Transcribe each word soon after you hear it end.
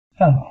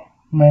Hello,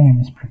 my name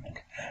is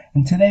Premic,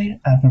 and today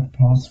I have a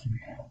proposal for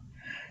you.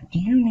 Do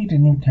you need a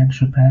new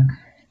texture pack?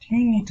 Do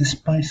you need to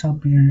spice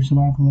up your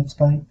survival let's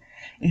play?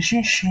 Is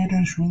your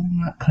shaders really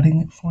not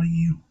cutting it for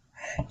you?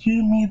 Do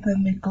you need to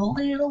make a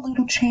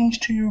little change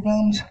to your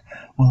realms?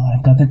 Well,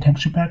 I've got the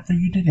texture pack for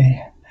you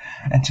today.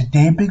 And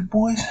today, big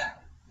boys,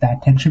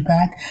 that texture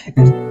pack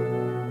is...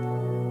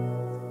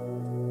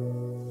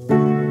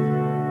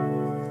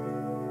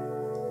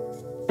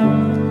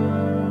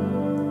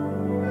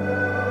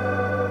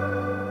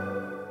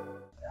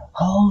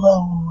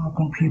 Hello,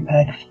 welcome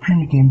PrePack,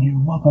 Premic here.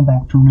 Welcome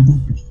back to another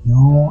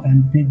video.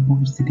 And big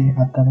boys, today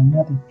I've got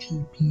another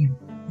TP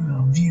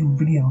review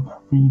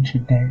video for you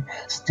today.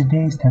 So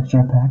today's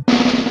texture pack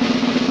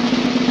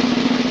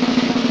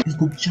is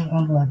the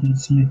John Legend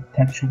Smith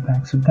texture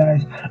pack. So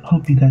guys, I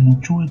hope you guys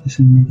enjoyed this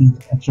amazing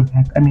texture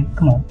pack. I mean,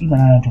 come on, even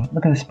I enjoyed it.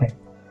 Look at this spray.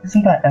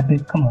 Isn't that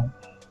epic? Come on.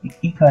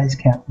 You guys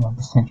can't love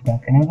this texture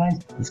pack. Anyway guys,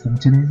 let's get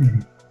into today's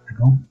video. Let's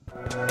go.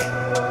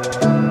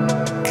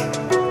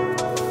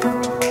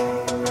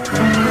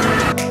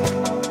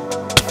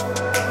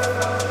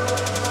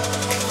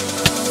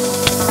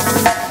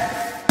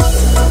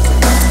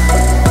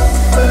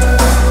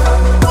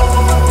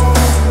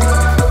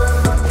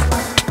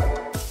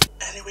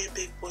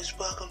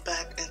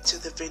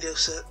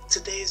 So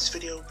today's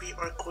video we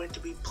are going to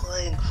be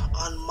playing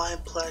on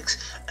Mineplex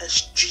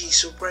SG.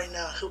 So right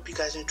now I hope you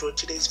guys enjoyed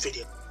today's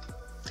video.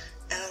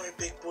 Anyway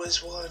big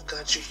boys, while I've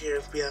got you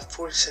here, we have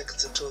 40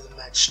 seconds until the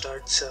match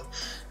starts. So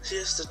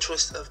here's the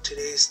twist of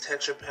today's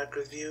texture pack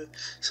review.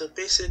 So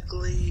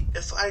basically,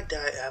 if I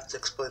die I have to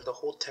explain the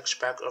whole texture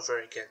pack over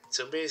again.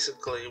 So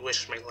basically,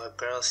 wish me luck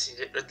girls.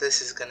 This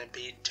is gonna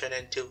be turned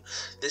into,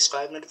 this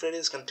 5-minute video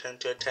is gonna turn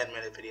into a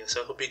 10-minute video.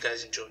 So I hope you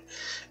guys enjoy.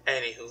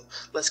 Anywho,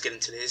 let's get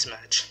into today's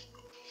match.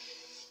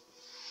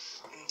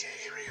 Okay,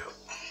 here we go.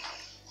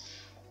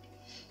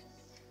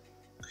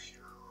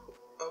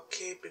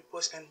 Okay, big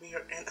boys, and we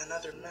are in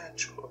another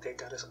match. Okay,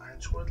 got his iron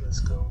sword. Let's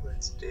go.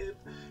 Let's dip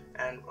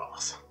and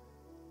off.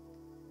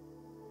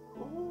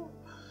 Ooh.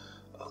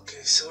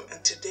 Okay, so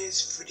in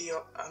today's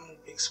video, I'm gonna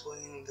be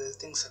explaining the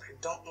things that I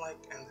don't like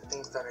and the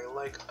things that I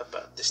like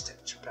about this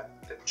texture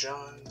pack, the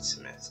John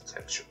Smith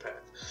texture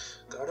pack.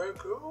 Gotta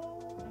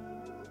go.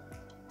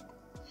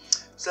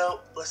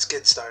 So let's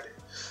get started.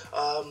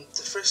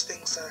 The first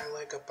things that I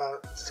like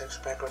about the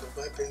texture pack are the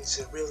weapons.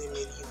 They're really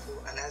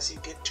medieval, and as you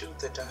get to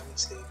the diamond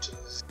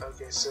stages,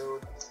 okay, so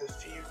the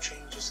few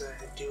changes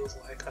that I do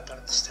like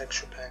about this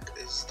texture pack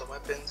is the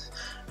weapons,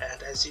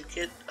 and as you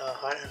get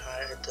higher and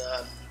higher,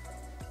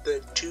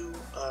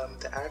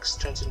 the axe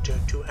turns into a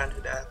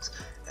two-handed axe,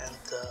 and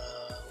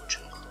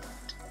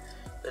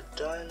the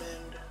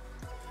diamond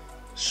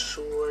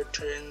sword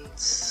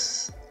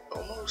turns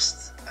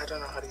almost, I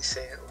don't know how to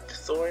say it, like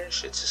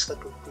Thorish. It's just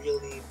like a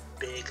really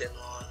big and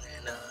long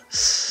and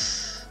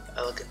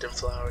elegant and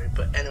flowery.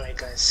 But anyway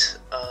guys,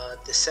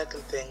 the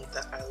second thing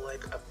that I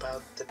like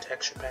about the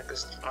texture pack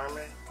is the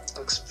armor. It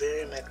looks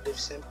very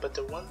magnificent, but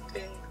the one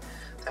thing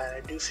that I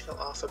do feel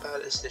off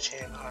about is the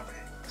chain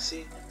armor.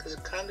 See, because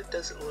it kind of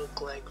doesn't look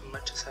like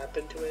much has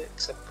happened to it,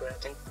 except for I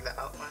think the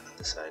outline on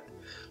the side.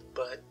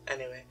 But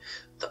anyway,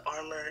 the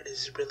armor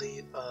is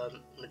really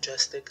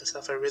majestic and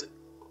stuff.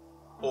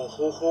 Oh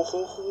ho ho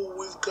ho ho,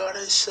 we've got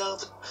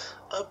ourselves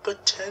a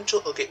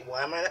potential. Okay,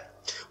 why am I not?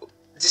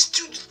 This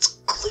dude's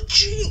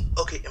glitching.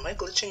 Okay, am I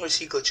glitching or is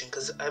he glitching?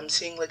 Because I'm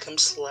seeing like him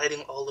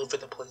sliding all over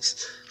the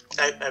place.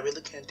 I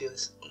really can't do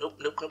this. Nope,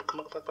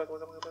 come on.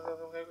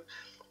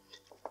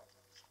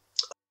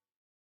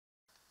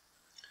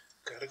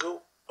 Gotta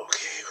go.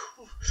 Okay,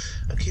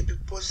 okay,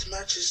 big boys, the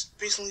match is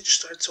recently just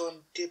started, so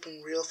I'm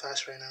dipping real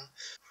fast right now.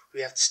 We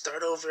have to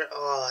start over.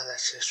 Oh,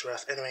 that's just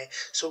rough. Anyway,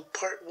 so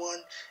part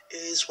 1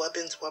 is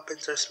weapons.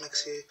 Weapons are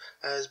smexy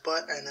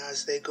and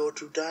as they go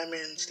through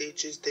diamond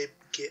stages, they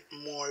get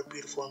more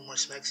beautiful and more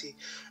smexy.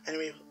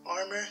 Anyway,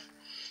 armor,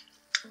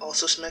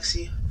 also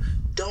smexy.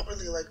 Don't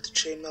really like the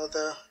chainmail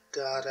though.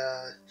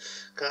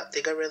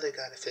 They really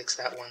gotta fix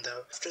that one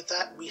though. After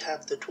that, we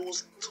have the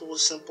tools.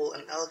 Tools simple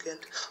and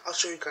elegant. I'll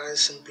show you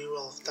guys some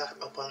b-roll of that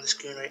up on the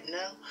screen right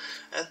now.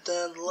 And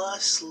then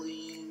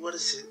lastly, what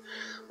is it?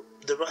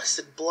 The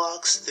rustic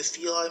blocks, the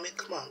feel. I mean,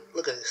 come on,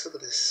 look at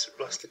this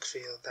rustic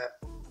feel that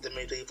the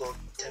medieval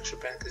texture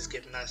pack is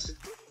giving us.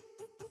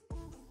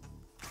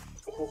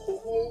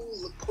 Oh,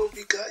 look what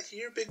we got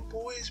here, big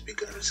boys. We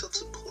got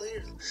ourselves a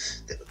player.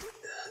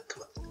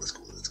 Come on, let's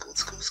go.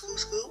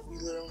 We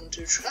literally went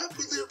into a trap.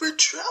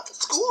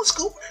 Let's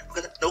go.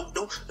 We're gonna, no,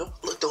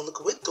 look, don't look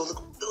away.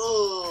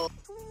 Oh.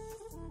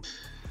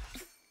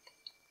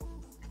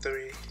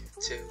 3,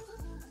 2,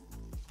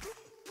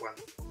 1.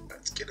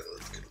 Let's get it.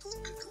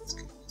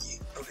 Yeah,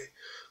 okay,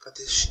 got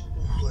this.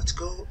 Ooh, let's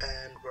go,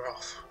 and we're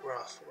off.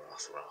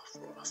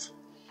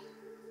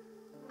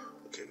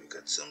 Okay, we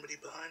got somebody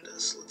behind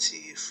us. Let's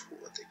see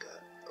what they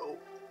got. Oh,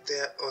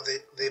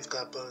 they've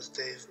got bows.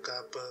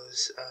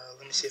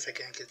 Let me see if I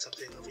can get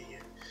something over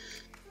here.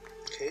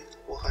 Okay,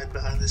 we'll hide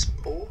behind this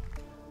pole.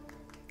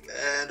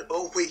 And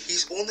oh wait,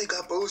 he's only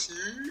got bows.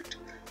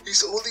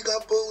 He's only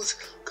got bows.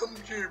 Come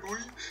here, boy.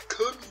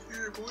 Come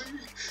here, boy.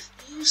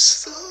 You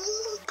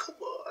suck. Come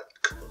on.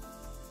 Come on.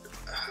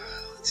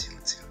 Let's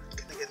see.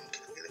 Can I get him?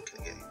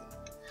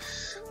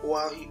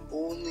 Wow, he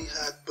only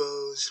had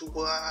bows.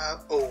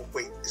 Wow. Oh,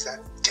 wait. Is that...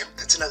 Damn,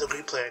 that's another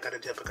great player. I gotta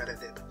dip.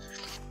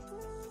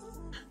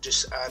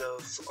 Just out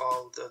of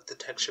all the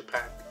texture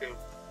pack,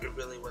 it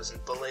really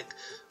wasn't. But, like,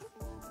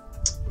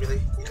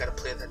 really? You gotta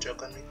play that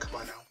joke on me? Come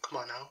on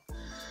now.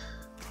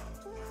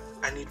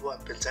 I need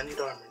weapons. I need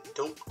armor.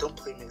 Don't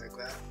play me like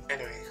that.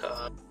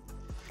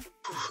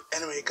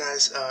 Anyway,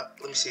 guys,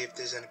 let me see if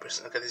there's any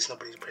person. Okay, there's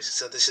nobody person,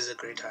 so this is a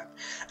great time.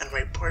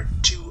 Anyway, part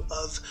 2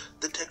 of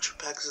the texture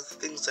packs of the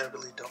things I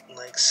really don't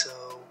like.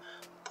 So,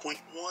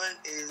 point 1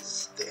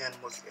 is the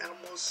animals. The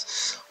animals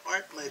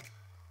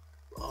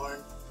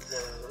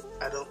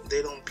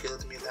they don't appeal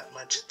to me that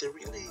much. They're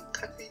really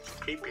kind of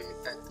creepy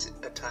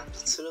at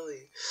times. It's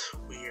really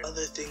weird.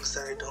 Other things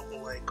that I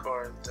don't like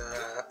are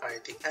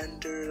the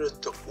ender,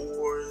 the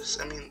ores.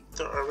 I mean,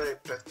 they're alright,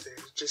 but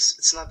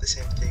it's not the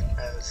same thing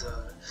as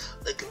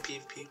like in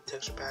PvP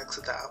texture packs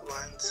with the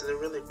outlines. So they're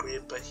really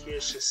great, but here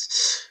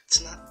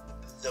it's not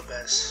the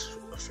best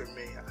for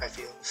me, I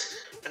feel.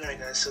 Anyway,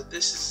 guys, so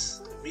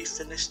we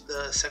finished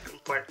the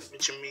second part,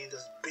 which means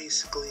that's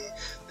basically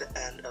the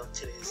end of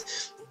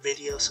today's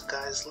video. So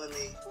guys, let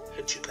me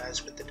hit you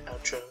guys with an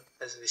outro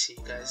as I see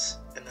you guys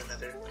in the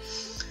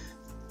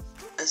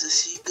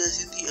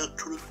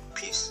outro.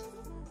 Peace.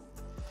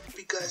 If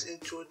you guys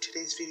enjoyed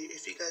today's video,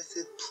 if you guys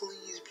did,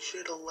 please be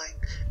sure to like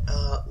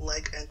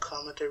and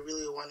comment. I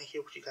really want to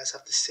hear what you guys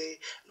have to say.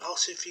 And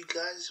also, if you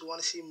guys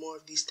want to see more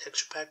of these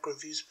texture pack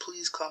reviews,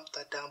 please comment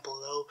that down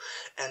below.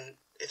 And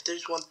if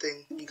there's one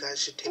thing you guys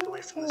should take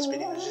away from this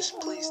video, is just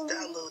please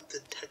download the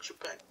texture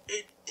pack.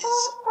 It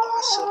is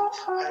awesome.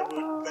 I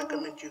would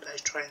recommend you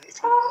guys trying it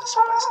if you want to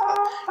spice up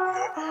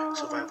your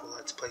survival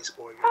let's plays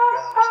or your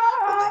grounds.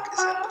 The link is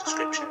in the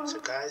description. So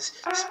guys,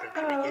 this has been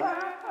Premic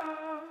Here.